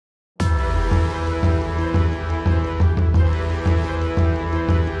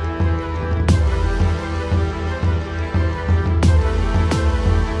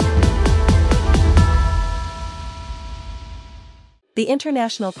The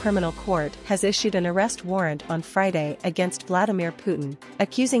International Criminal Court has issued an arrest warrant on Friday against Vladimir Putin,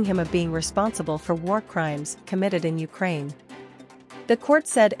 accusing him of being responsible for war crimes committed in Ukraine. The court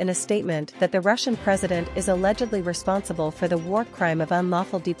said in a statement that the Russian president is allegedly responsible for the war crime of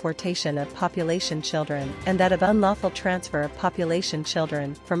unlawful deportation of population children and that of unlawful transfer of population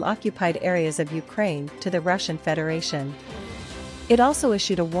children from occupied areas of Ukraine to the Russian Federation. It also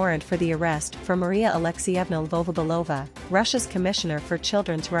issued a warrant for the arrest for Maria Alexeyevna Lvova-Belova, Russia's Commissioner for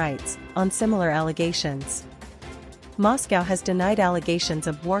Children's Rights, on similar allegations. Moscow has denied allegations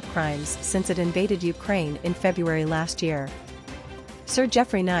of war crimes since it invaded Ukraine in February last year. Sir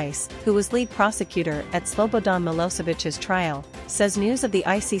Jeffrey Nice, who was lead prosecutor at Slobodan Milosevic's trial, says news of the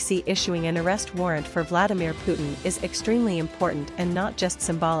ICC issuing an arrest warrant for Vladimir Putin is extremely important and not just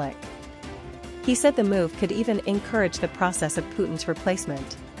symbolic. He said the move could even encourage the process of Putin's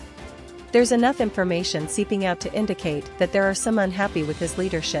replacement. There's enough information seeping out to indicate that there are some unhappy with his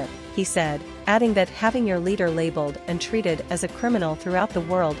leadership, he said, adding that having your leader labeled and treated as a criminal throughout the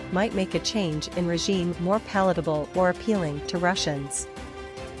world might make a change in regime more palatable or appealing to Russians.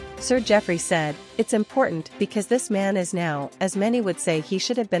 Sir Jeffrey said, "It's important because this man is now, as many would say he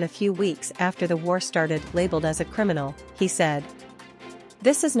should have been a few weeks after the war started, labeled as a criminal," he said.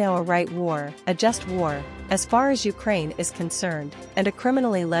 "This is now a right war, a just war, as far as Ukraine is concerned, and a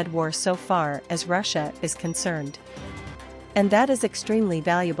criminally led war so far as Russia is concerned. And that is extremely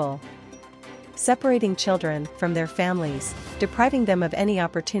valuable. Separating children from their families, depriving them of any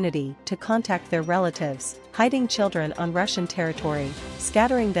opportunity to contact their relatives, hiding children on Russian territory,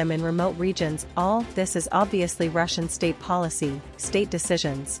 scattering them in remote regions, all this is obviously Russian state policy, state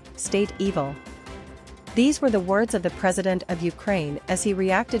decisions, state evil." These were the words of the president of Ukraine as he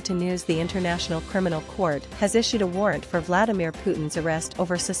reacted to news the International Criminal Court has issued a warrant for Vladimir Putin's arrest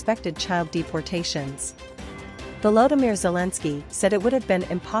over suspected child deportations. Volodymyr Zelensky said it would have been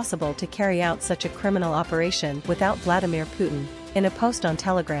impossible to carry out such a criminal operation without Vladimir Putin, in a post on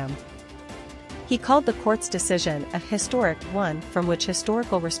Telegram. He called the court's decision a historic one from which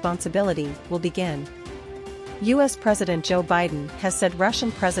historical responsibility will begin. U.S. President Joe Biden has said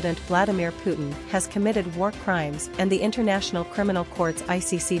Russian President Vladimir Putin has committed war crimes and the International Criminal Court's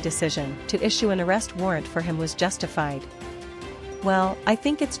ICC decision to issue an arrest warrant for him was justified. Well, I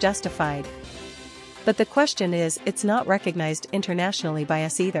think it's justified. But the question is, it's not recognized internationally by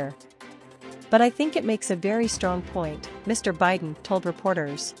us either. But I think it makes a very strong point, Mr. Biden told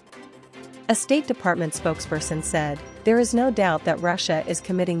reporters. A State Department spokesperson said, "There is no doubt that Russia is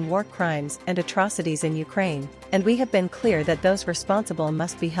committing war crimes and atrocities in Ukraine, and we have been clear that those responsible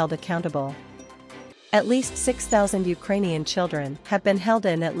must be held accountable." At least 6,000 Ukrainian children have been held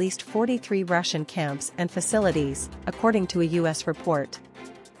in at least 43 Russian camps and facilities, according to a U.S. report.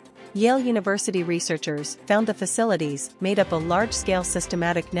 Yale University researchers found the facilities made up a large-scale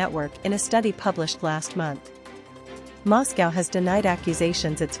systematic network in a study published last month. Moscow has denied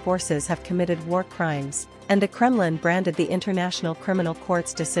accusations its forces have committed war crimes, and the Kremlin branded the International Criminal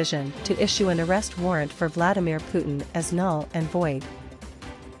Court's decision to issue an arrest warrant for Vladimir Putin as null and void.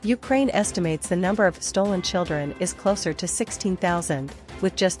 Ukraine estimates the number of stolen children is closer to 16,000,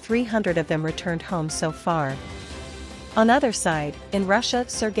 with just 300 of them returned home so far. On the other side, in Russia,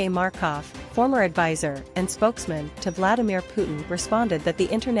 Sergei Markov, former advisor and spokesman to Vladimir Putin, responded that the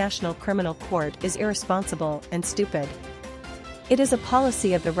International Criminal Court is irresponsible and stupid. "It is a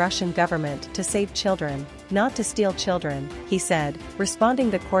policy of the Russian government to save children, not to steal children," he said,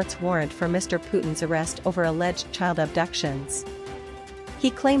 responding to the court's warrant for Mr. Putin's arrest over alleged child abductions. He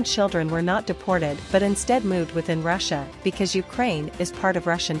claimed children were not deported but instead moved within Russia because Ukraine is part of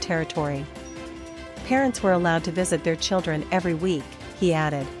Russian territory. Parents were allowed to visit their children every week, he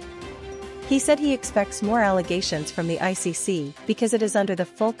added. He said he expects more allegations from the ICC because it is under the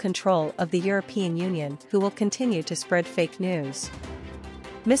full control of the European Union, who will continue to spread fake news.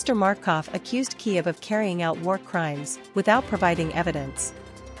 Mr. Markov accused Kyiv of carrying out war crimes without providing evidence.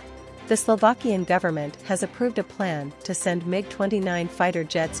 The Slovakian government has approved a plan to send MiG-29 fighter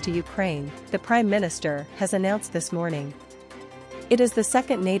jets to Ukraine, the Prime Minister has announced this morning. It is the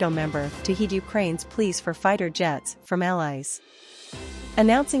second NATO member to heed Ukraine's pleas for fighter jets from allies.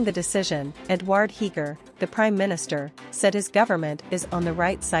 Announcing the decision, Eduard Heger, the Prime Minister, said his government is on the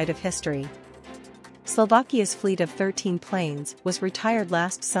right side of history. Slovakia's fleet of 13 planes was retired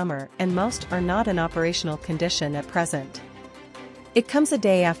last summer and most are not in operational condition at present. It comes a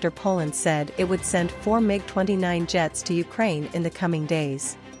day after Poland said it would send 4 MiG-29 jets to Ukraine in the coming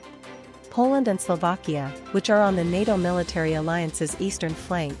days. Poland and Slovakia, which are on the NATO military alliance's eastern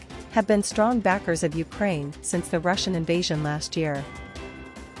flank, have been strong backers of Ukraine since the Russian invasion last year.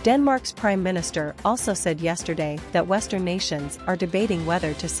 Denmark's prime minister also said yesterday that Western nations are debating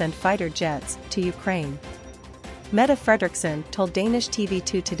whether to send fighter jets to Ukraine. Mette Frederiksen told Danish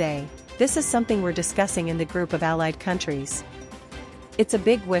TV2 today, "This is something we're discussing in the group of allied countries. It's a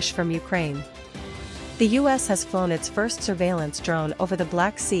big wish from Ukraine." The US has flown its first surveillance drone over the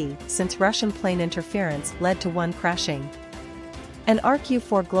Black Sea since Russian plane interference led to one crashing. An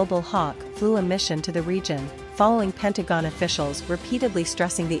RQ4 Global Hawk flew a mission to the region, following Pentagon officials repeatedly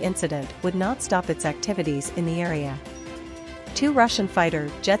stressing the incident would not stop its activities in the area. 2 Russian fighter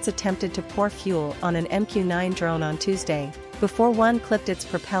jets attempted to pour fuel on an MQ-9 drone on Tuesday, before one clipped its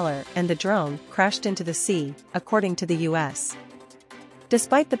propeller and the drone crashed into the sea, according to the US.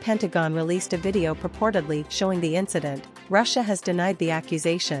 Despite the Pentagon released a video purportedly showing the incident, Russia has denied the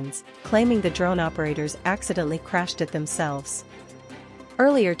accusations, claiming the drone operators accidentally crashed it themselves.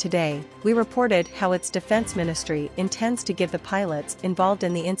 Earlier today, we reported how its defense ministry intends to give the pilots involved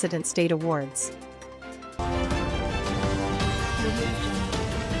in the incident state awards.